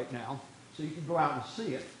moon right now, so you can go out and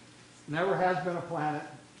see it. Never has been a planet,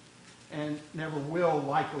 and never will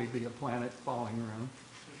likely be a planet following around.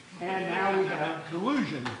 And now we have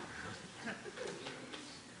delusion.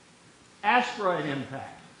 Asteroid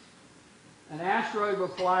impact. An asteroid will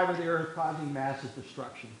collide with the Earth, causing massive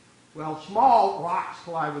destruction. Well, small rocks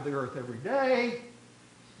collide with the Earth every day,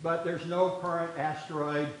 but there's no current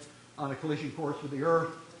asteroid on a collision course with the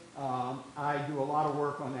Earth. I do a lot of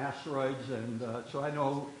work on asteroids, and so I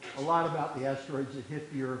know a lot about the asteroids that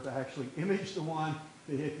hit the Earth. I actually imaged the one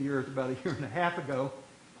that hit the Earth about a year and a half ago,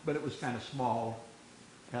 but it was kind of small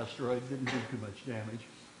asteroid, didn't do too much damage.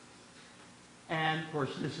 And, of course,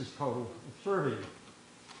 this is total absurdity.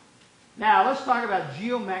 Now, let's talk about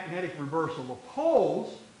geomagnetic reversal. The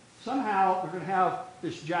poles, somehow, they're going to have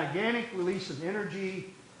this gigantic release of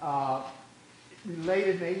energy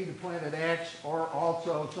related maybe to Planet X, or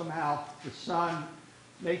also somehow the sun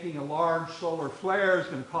making a large solar flare is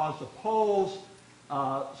going to cause the poles,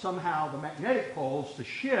 somehow the magnetic poles, to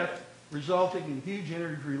shift, resulting in huge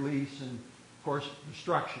energy release and, of course,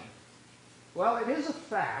 destruction. Well, it is a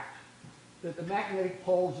fact that the magnetic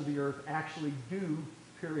poles of the Earth actually do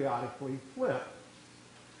periodically flip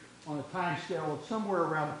on a time scale of somewhere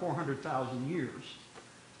around 400,000 years.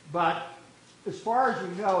 But as far as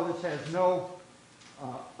we know, this has no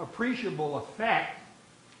appreciable effect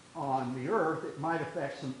on the Earth. It might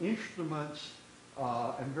affect some instruments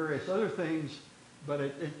and various other things, but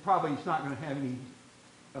it probably is not going to have any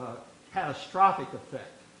catastrophic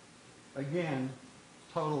effect. Again,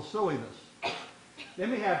 total silliness.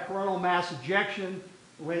 Then we have coronal mass ejection.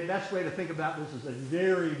 The best way to think about this is a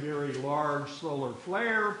very, very large solar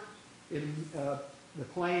flare. The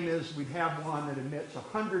claim is we'd have one that emits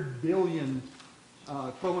 100 billion,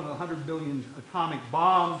 equivalent to 100 billion atomic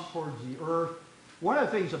bombs towards the Earth. One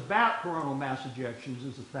of the things about coronal mass ejections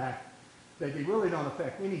is the fact that they really don't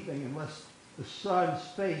affect anything unless the sun's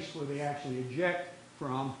face where they actually eject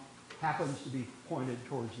from happens to be pointed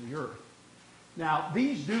towards the Earth. Now,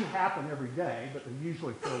 these do happen every day, but they're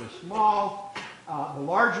usually fairly small. The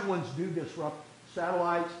larger ones do disrupt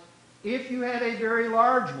satellites. If you had a very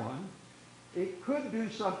large one, it could do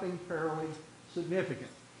something fairly significant,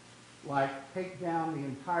 like take down the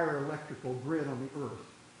entire electrical grid on the Earth.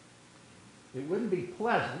 It wouldn't be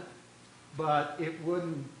pleasant, but it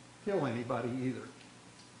wouldn't kill anybody either.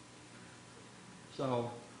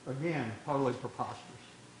 So, again, totally preposterous.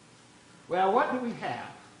 Well, what do we have?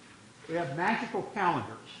 We have magical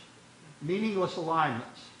calendars, meaningless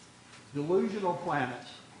alignments, delusional planets,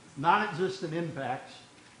 non-existent impacts,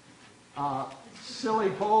 silly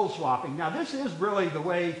pole swapping. Now, this is really the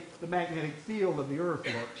way the magnetic field of the Earth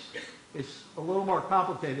looks. It's a little more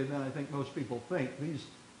complicated than I think most people think. These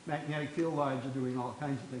magnetic field lines are doing all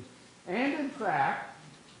kinds of things. And, in fact,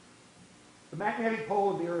 the magnetic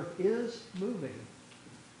pole of the Earth is moving,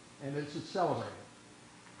 and it's accelerating.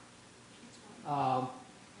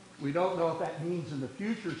 We don't know if that means in the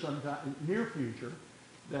future, sometime near future,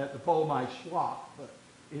 that the pole might swap, but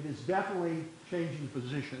it is definitely changing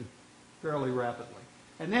position fairly rapidly.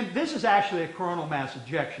 And then this is actually a coronal mass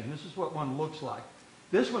ejection. This is what one looks like.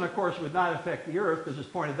 This one, of course, would not affect the Earth because it's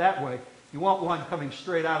pointed that way. You want one coming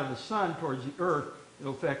straight out of the sun towards the Earth,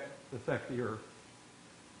 it'll affect the Earth.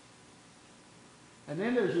 And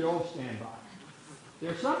then there's the old standby.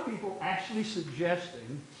 There are some people actually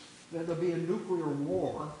suggesting that there'll be a nuclear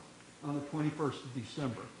war on the 21st of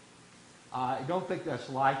December. I don't think that's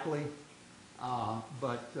likely,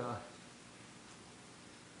 but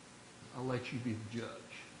I'll let you be the judge.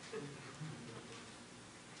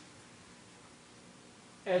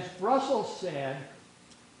 as Russell said,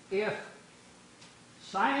 if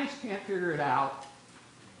science can't figure it out,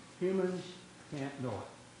 humans can't know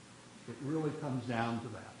it. It really comes down to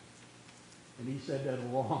that. And he said that a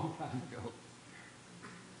long time ago.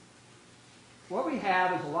 What we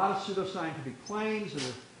have is a lot of pseudoscientific claims that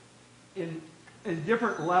are in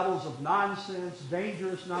different levels of nonsense,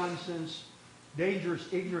 dangerous,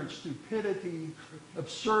 ignorant stupidity,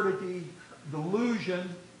 absurdity, delusion,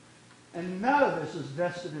 and none of this is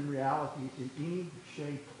vested in reality in any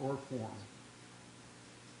shape or form.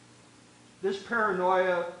 This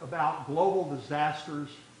paranoia about global disasters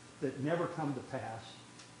that never come to pass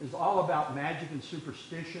is all about magic and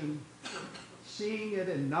superstition, seeing it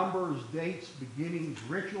in numbers, dates, beginnings,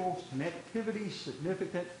 rituals, connectivity,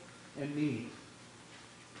 significant, and meaning.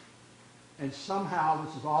 And somehow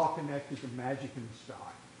this is all connected to magic in the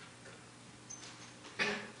sky.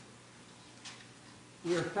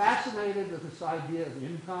 We are fascinated with this idea of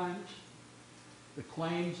end times, the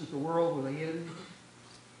claims that the world will end,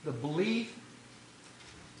 the belief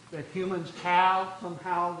that humans have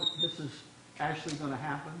somehow that this is actually going to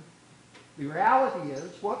happen. The reality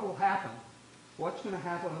is, what will happen? What's going to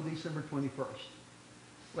happen on December 21st?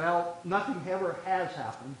 Well, nothing ever has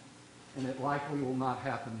happened, and it likely will not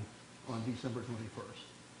happen on December 21st.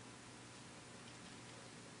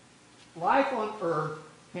 Life on Earth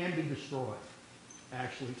can be destroyed,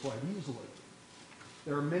 actually, quite easily.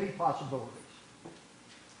 There are many possibilities.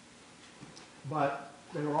 But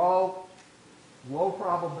they're all low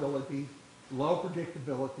probability, low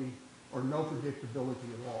predictability, or no predictability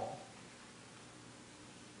at all.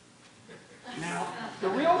 Now, the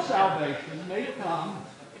real salvation may come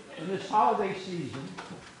in this holiday season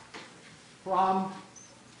from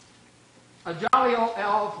a jolly old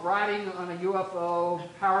elf riding on a UFO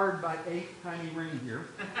powered by 8 tiny reindeer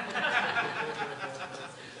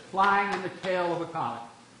flying in the tail of a comet.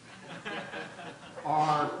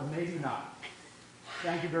 Or maybe not.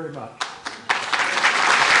 Thank you very much.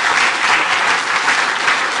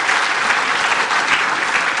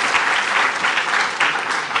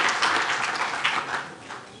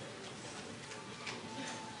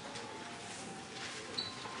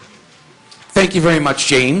 Thank you very much,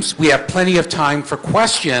 James. We have plenty of time for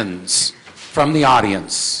questions from the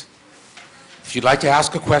audience. If you'd like to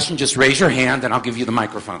ask a question, just raise your hand and I'll give you the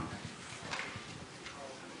microphone.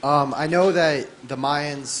 I know that the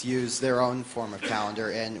Mayans use their own form of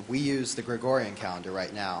calendar, and we use the Gregorian calendar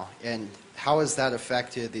right now. And how has that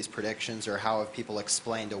affected these predictions, or how have people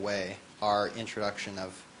explained away our introduction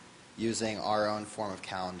of using our own form of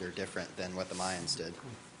calendar different than what the Mayans did?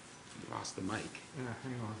 You lost the mic. Yeah,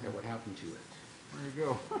 hang on. Yeah, what happened to it? There you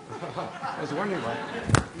go. I was wondering why.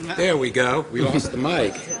 There we go. We lost the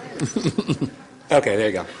mic. Okay, there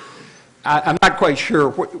you go. I'm not quite sure.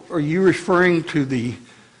 What, are you referring to the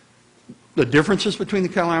differences between the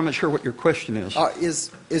calendar? I'm not sure what your question is.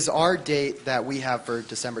 Is our date that we have for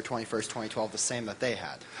December 21st, 2012 the same that they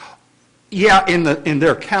had? Yeah, in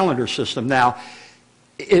their calendar system. Now,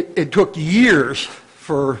 it took years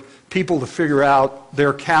for people to figure out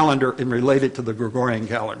their calendar and relate it to the Gregorian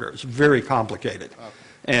calendar. It's very complicated. Okay.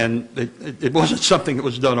 And it wasn't something that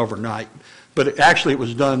was done overnight. But it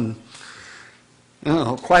was done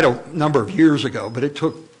quite a number of years ago, but it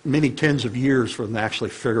took many tens of years for them to actually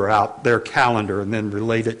figure out their calendar and then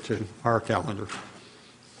relate it to our calendar.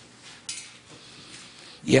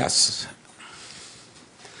 Yes.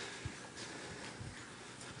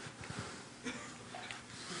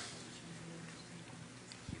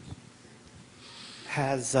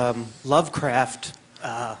 Has Lovecraft,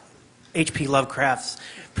 H.P. Lovecraft's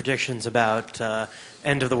predictions about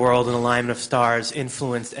end of the world and alignment of stars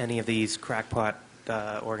influenced any of these crackpot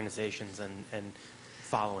organizations and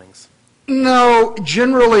followings? No,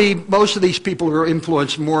 generally, most of these people are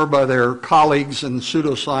influenced more by their colleagues in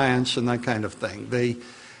pseudoscience and that kind of thing.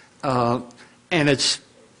 And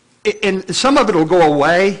some of it will go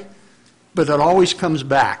away, but it always comes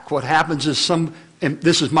back. What happens is and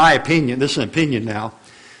this is my opinion, this is an opinion now,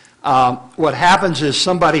 what happens is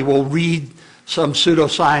somebody will read some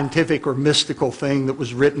pseudoscientific or mystical thing that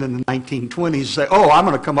was written in the 1920s and say, oh, I'm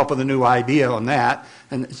going to come up with a new idea on that,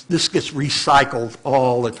 and this gets recycled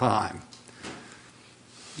all the time.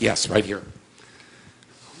 Yes, right here.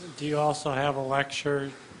 Do you also have a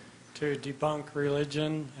lecture to debunk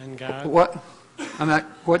religion and God? What?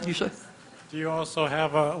 What did you say? Do you also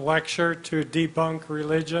have a lecture to debunk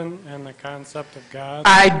religion and the concept of God?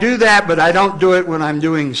 I do that, but I don't do it when I'm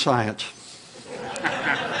doing science.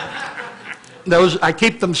 I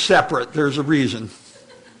keep them separate. There's a reason.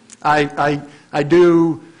 As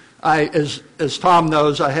Tom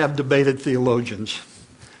knows, I have debated theologians.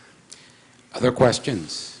 Other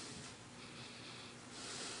questions?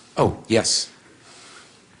 Oh, yes.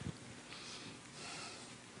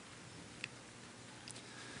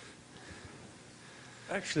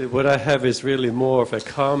 Actually, what I have is really more of a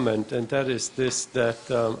comment, and that is this, that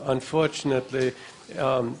unfortunately,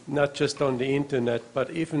 not just on the internet,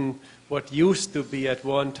 but even what used to be at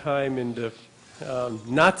one time in the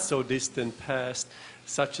not so distant past,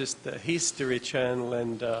 such as the History Channel,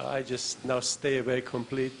 and I just now stay away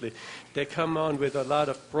completely. They come on with a lot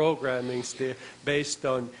of programmings there based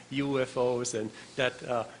on UFOs, and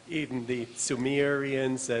that even the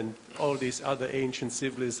Sumerians and all these other ancient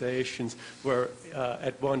civilizations were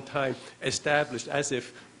at one time established as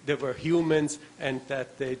if they were humans, and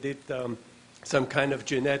that they did some kind of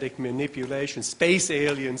genetic manipulation. Space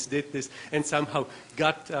aliens did this and somehow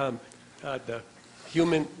got the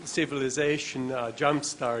human civilization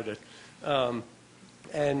jump-started.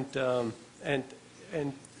 And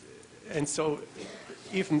so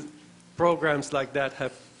even programs like that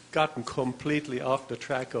have gotten completely off the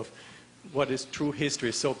track of what is true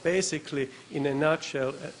history. So basically, in a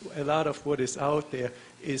nutshell, a lot of what is out there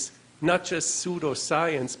is not just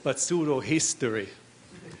pseudoscience, but pseudo-history.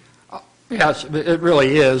 Yes, it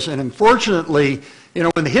really is. And unfortunately, you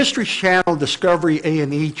know, when the History Channel, Discovery,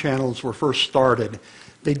 A&E channels were first started,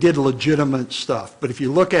 they did legitimate stuff. But if you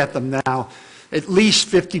look at them now, at least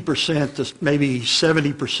 50% to maybe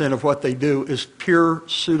 70% of what they do is pure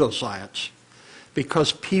pseudoscience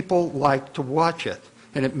because people like to watch it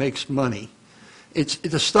and it makes money.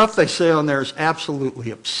 The stuff they say on there is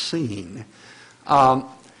absolutely obscene.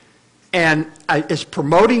 It's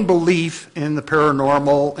promoting belief in the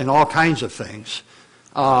paranormal and all kinds of things.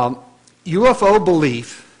 UFO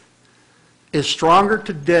belief is stronger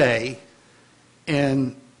today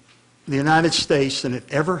in the United States than it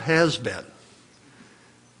ever has been.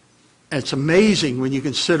 And it's amazing when you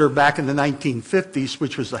consider back in the 1950s,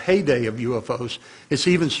 which was the heyday of UFOs, it's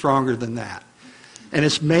even stronger than that. And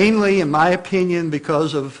it's mainly, in my opinion,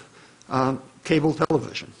 because of cable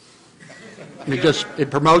television.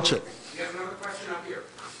 It promotes it. We have another question up here.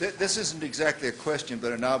 This isn't exactly a question,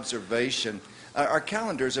 but an observation. Our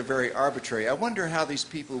calendars are very arbitrary. I wonder how these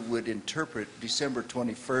people would interpret December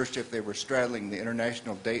 21st if they were straddling the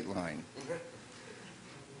international date line.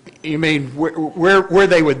 You mean where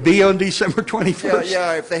they would be on December 21st?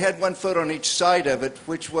 Yeah, if they had one foot on each side of it,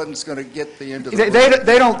 which one's going to get the end of the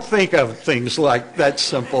They don't think of things like that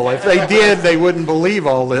simple. If they did, they wouldn't believe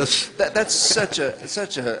all this. That's such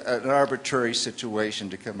an arbitrary situation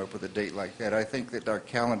to come up with a date like that. I think that our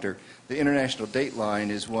calendar, the international date line,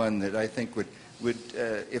 is one that I think would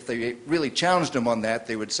if they really challenged them on that,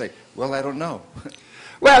 they would say, well, I don't know.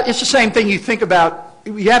 Well, it's the same thing you think about.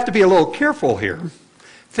 You have to be a little careful here.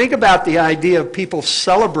 Think about the idea of people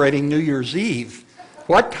celebrating New Year's Eve.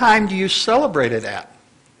 What time do you celebrate it at?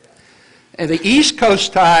 And the East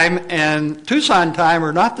Coast time and Tucson time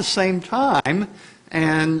are not the same time,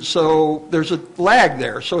 and so there's a lag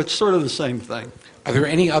there. So it's sort of the same thing. Are there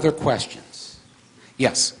any other questions?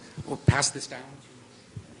 Yes. We'll pass this down.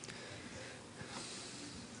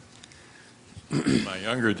 In my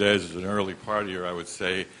younger days as an early partier, I would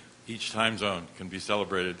say each time zone can be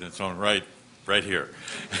celebrated in its own right here.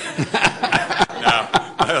 Now,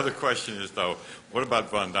 my other question is, though, what about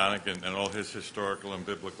von Däniken and all his historical and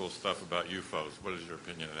biblical stuff about UFOs? What is your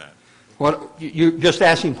opinion of that? What you just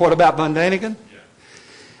asking? What about von Däniken? Yeah.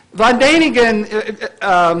 Von Däniken,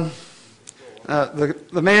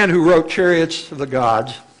 the man who wrote *Chariots of the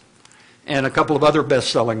Gods* and a couple of other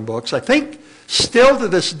best-selling books, I think still to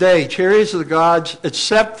this day, *Chariots of the Gods*,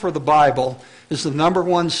 except for the Bible, is the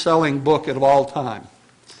 #1 selling book of all time.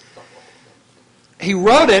 He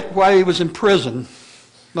wrote it while he was in prison.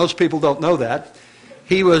 Most people don't know that.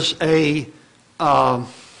 He was a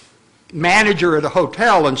manager at a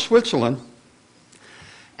hotel in Switzerland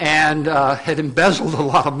and had embezzled a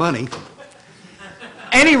lot of money.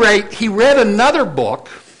 At any rate, he read another book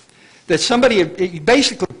that he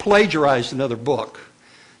basically plagiarized another book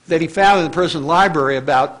that he found in the prison library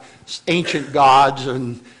about ancient gods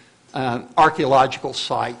and archaeological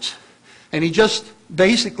sites. And he just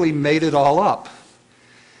basically made it all up.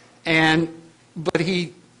 But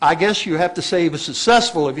I guess you have to say he was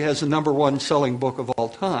successful if he has the #1 selling book of all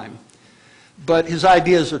time. But his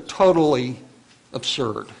ideas are totally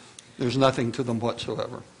absurd. There's nothing to them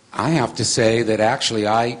whatsoever. I have to say that actually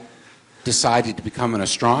I decided to become an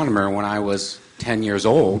astronomer when I was 10 years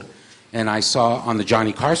old, and I saw on the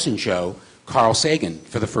Johnny Carson show Carl Sagan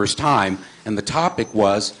for the first time, and the topic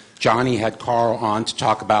was Johnny had Carl on to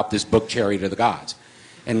talk about this book, *Chariot of the Gods*.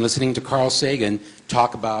 And listening to Carl Sagan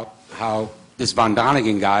talk about how this von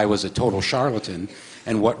Däniken guy was a total charlatan,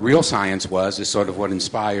 and what real science was is sort of what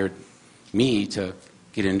inspired me to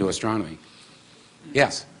get into astronomy.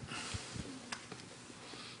 Yes?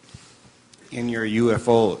 In your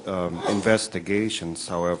UFO investigations,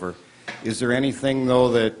 however, is there anything, though,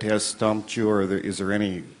 that has stumped you, or is there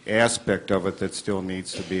any aspect of it that still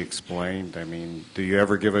needs to be explained? I mean, do you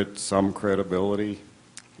ever give it some credibility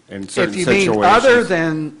in certain If you situations? mean other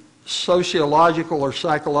than sociological or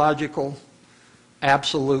psychological,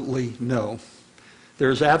 absolutely no.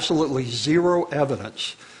 There's absolutely zero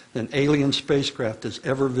evidence that an alien spacecraft has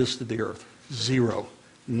ever visited the Earth. Zero.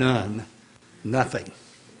 None. Nothing.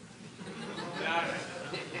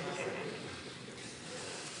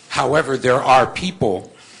 However, there are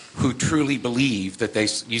people who truly believe that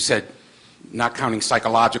you said, not counting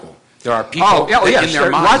psychological, there are people that yes, in their there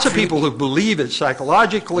are mind lots of truly people who believe it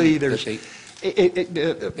psychologically. There's, they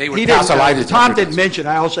they would pass a lie detector Tom didn't test. mention,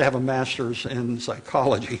 I also have a master's in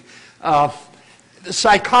psychology.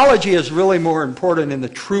 Psychology is really more important in the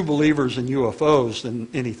true believers in UFOs than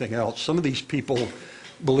anything else. Some of these people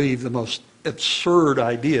believe the most absurd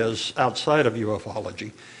ideas outside of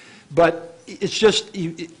ufology. But it's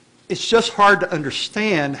just hard to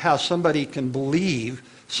understand how somebody can believe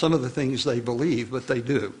some of the things they believe, but they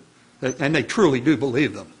do. And they truly do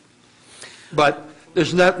believe them. But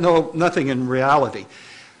there's nothing in reality.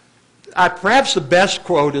 Perhaps the best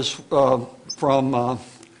quote is from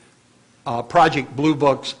Project Blue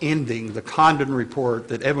Book's ending, the Condon Report,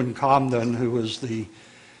 that Edwin Condon, who was the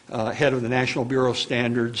head of the National Bureau of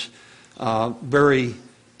Standards,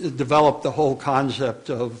 developed the whole concept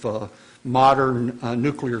of modern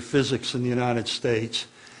nuclear physics in the United States,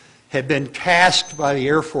 had been tasked by the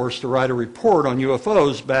Air Force to write a report on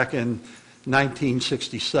UFOs back in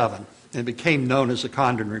 1967, and became known as the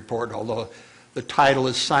Condon Report, although the title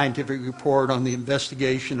is Scientific Report on the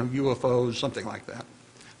Investigation of UFOs, something like that.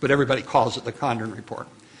 But everybody calls it the Condon Report.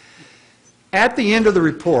 At the end of the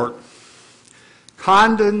report,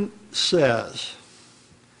 Condon says,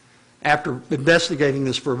 after investigating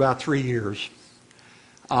this for about 3 years,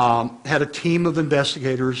 had a team of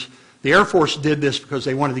investigators. The Air Force did this because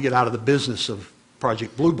they wanted to get out of the business of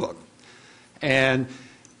Project Blue Book. And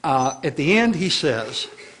at the end, he says,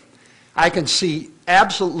 I can see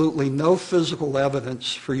absolutely no physical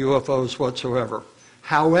evidence for UFOs whatsoever.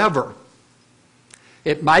 However,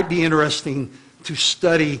 it might be interesting to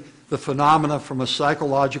study the phenomena from a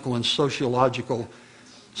psychological and sociological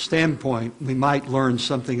standpoint. We might learn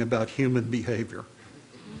something about human behavior.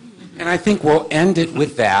 And I think we'll end it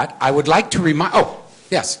with that. I would like to remind, oh,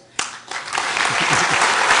 yes.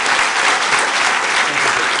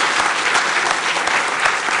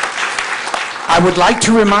 I would like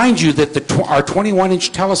to remind you that our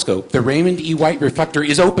 21-inch telescope, the Raymond E. White reflector,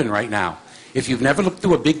 is open right now. If you've never looked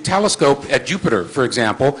through a big telescope at Jupiter, for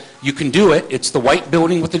example, you can do it. It's the white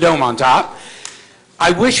building with the dome on top.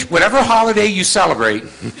 I wish, whatever holiday you celebrate,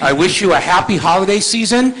 I wish you a happy holiday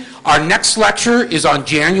season. Our next lecture is on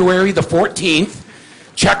January the 14th.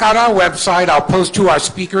 Check out our website. I'll post to our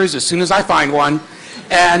speakers as soon as I find one.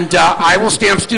 And I will stamp